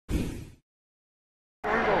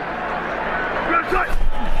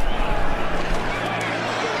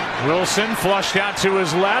Wilson flushed out to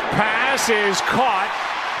his left. Pass is caught.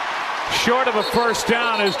 Short of a first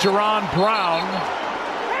down is Jerron Brown.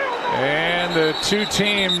 And the two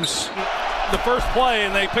teams. The first play,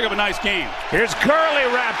 and they pick up a nice game. Here's Gurley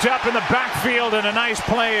wrapped up in the backfield, and a nice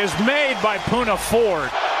play is made by Poona Ford.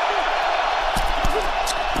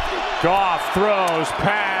 Goff throws.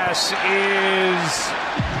 Pass is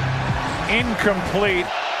incomplete.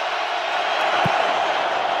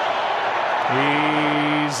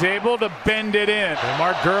 He's able to bend it in. They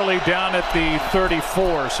mark Gurley down at the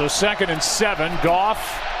 34. So 2nd and 7.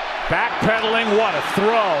 Goff backpedaling. What a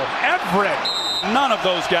throw. Everett. None of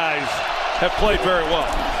those guys have played very well.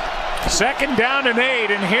 2nd down and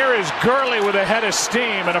 8. And here is Gurley with a head of steam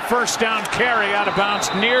and a first down carry out of bounds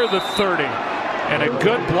near the 30. And a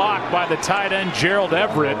good block by the tight end, Gerald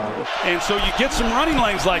Everett. And so you get some running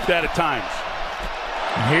lanes like that at times.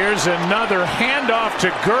 Here's another handoff to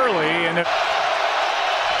Gurley. And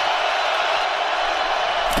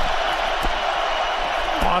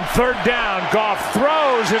on 3rd down, Goff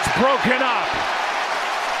throws. It's broken up.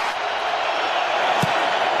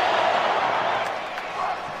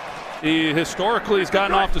 He historically has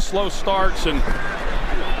gotten off to slow starts and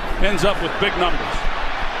ends up with big numbers.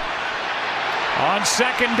 On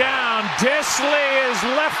 2nd down, Disley is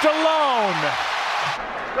left alone.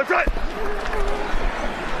 That's right.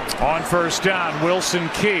 On 1st down, Wilson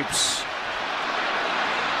keeps.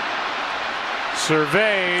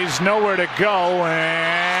 Surveys, nowhere to go,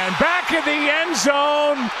 and back in the end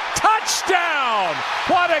zone. Touchdown!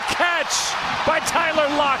 What a catch by Tyler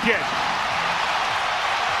Lockett.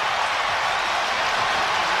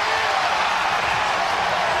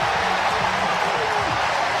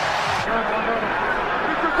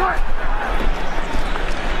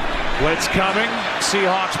 Blitz coming.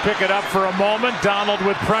 Seahawks pick it up for a moment. Donald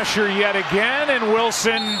with pressure yet again, and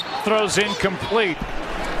Wilson throws incomplete.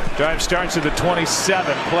 Drive starts at the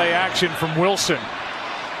 27. Play action from Wilson.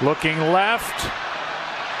 Looking left.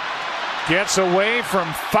 Gets away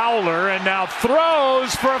from Fowler and now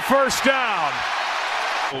throws for a first down.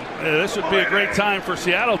 This would be a great time for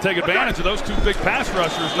Seattle to take advantage of those two big pass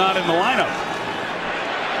rushers not in the lineup.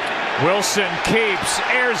 Wilson keeps,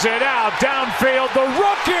 airs it out, downfield, the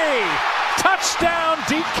rookie! Touchdown,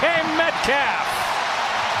 DK Metcalf!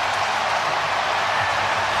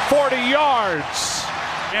 40 yards.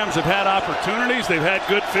 Rams have had opportunities, they've had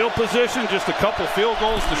good field position, just a couple field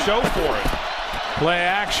goals to show for it. Play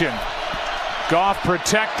action. Goff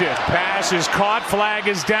protected, pass is caught, flag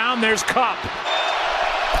is down, there's Kupp.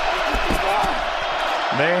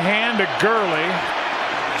 They hand to Gurley.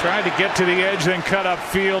 Tried to get to the edge, then cut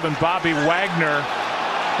upfield, and Bobby Wagner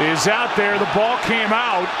is out there. The ball came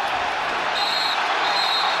out.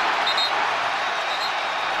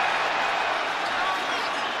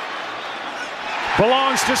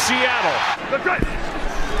 Belongs to Seattle. That's right.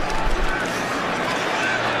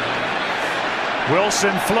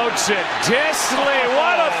 Wilson floats it. Disley,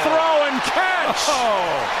 what a throw and catch!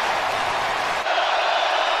 Oh.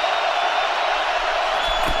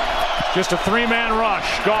 Just a 3-man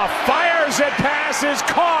rush. Goff fires it, pass is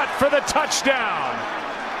caught for the touchdown.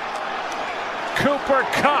 Cooper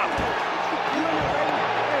Kupp.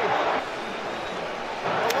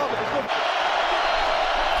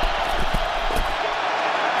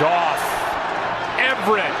 Goff.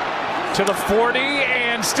 Everett to the 40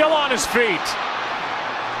 and still on his feet.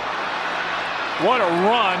 What a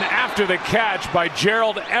run after the catch by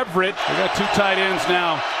Gerald Everett. We got two tight ends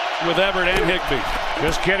now with Everett and Higbee.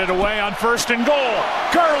 Just get it away on 1st and goal.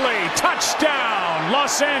 Gurley, touchdown,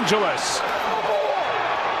 Los Angeles.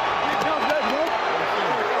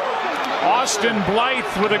 Austin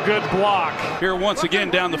Blythe with a good block. Here once again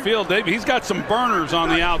down the field, Dave. He's got some burners on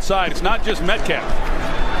the outside. It's not just Metcalf.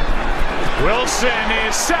 Wilson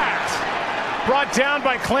is sacked. Brought down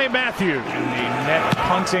by Clay Matthews. In the net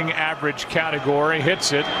punting average category,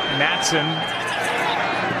 hits it. Natson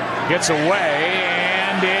gets away,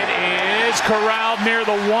 and it is corralled near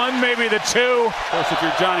the 1, maybe the 2. Of course, if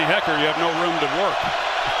you're Johnny Hecker, you have no room to work.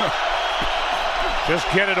 Just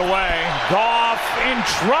get it away. Goff in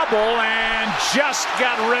trouble and just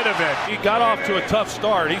got rid of it. He got off to a tough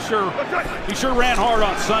start. He sure ran hard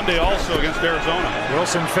on Sunday also against Arizona.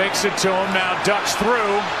 Wilson fakes it to him, now ducks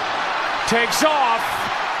through, takes off,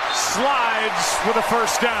 slides with a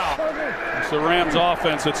first down. It's the Rams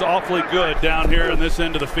offense. It's awfully good down here in this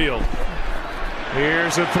end of the field.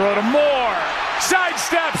 Here's a throw to Moore.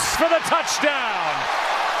 Sidesteps for the touchdown.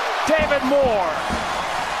 David Moore.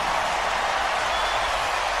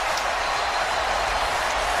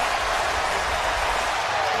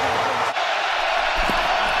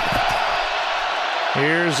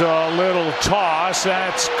 Here's a little toss.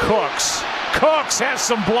 That's Cooks. Cooks has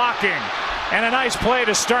some blocking. And a nice play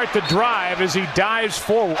to start the drive as he dives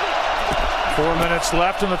forward. 4 minutes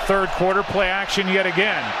left in the third quarter. Play action yet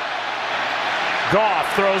again.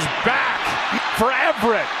 Goff throws back for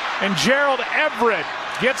Everett. And Gerald Everett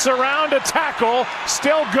gets around a tackle.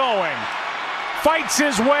 Still going. Fights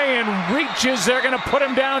his way and reaches. They're going to put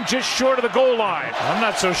him down just short of the goal line. I'm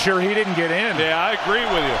not so sure he didn't get in. Yeah, I agree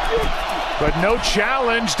with you. But no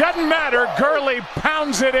challenge. Doesn't matter. Gurley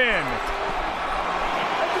pounds it in.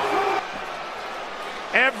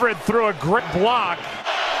 Everett threw a great block.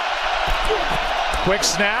 Quick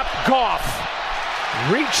snap. Goff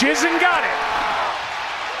reaches and got it.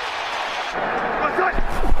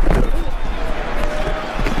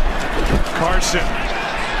 Carson.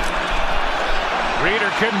 Reeder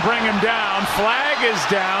couldn't bring him down. Flag is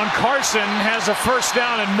down. Carson has a first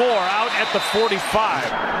down and more out at the 45.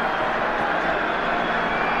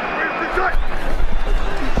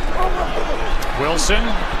 Wilson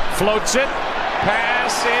floats it.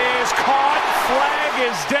 Pass is caught. Flag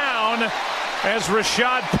is down as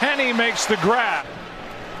Rashad Penny makes the grab.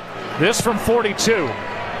 This from 42.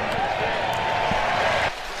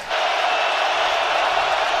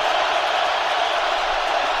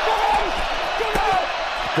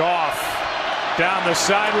 Goff down the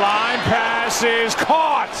sideline. Pass is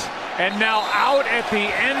caught. And now out at the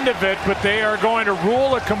end of it, but they are going to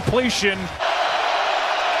rule a completion.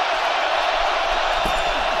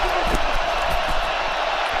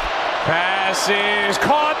 Pass is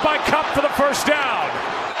caught by Kupp for the first down.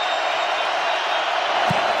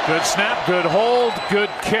 Good snap, good hold, good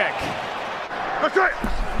kick. That's right.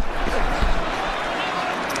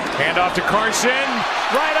 Hand off to Carson,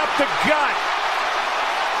 right up the gut.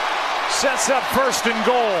 Sets up first and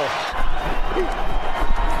goal.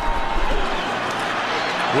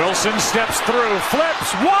 Wilson steps through,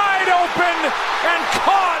 flips, wide open, and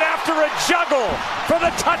caught after a juggle for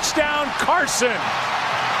the touchdown, Carson.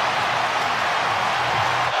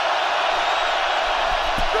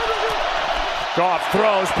 Goff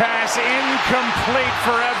throws, pass incomplete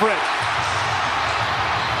for Everett.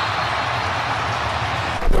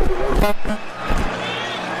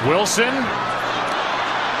 Wilson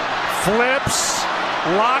flips,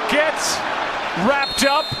 Lockett wrapped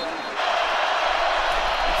up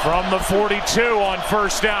from the 42 on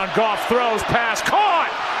first down. Goff throws, pass caught.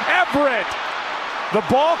 Everett. The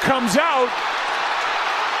ball comes out,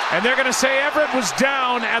 and they're going to say Everett was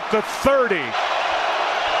down at the 30.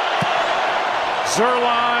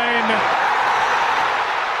 Zuerlein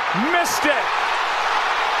missed it.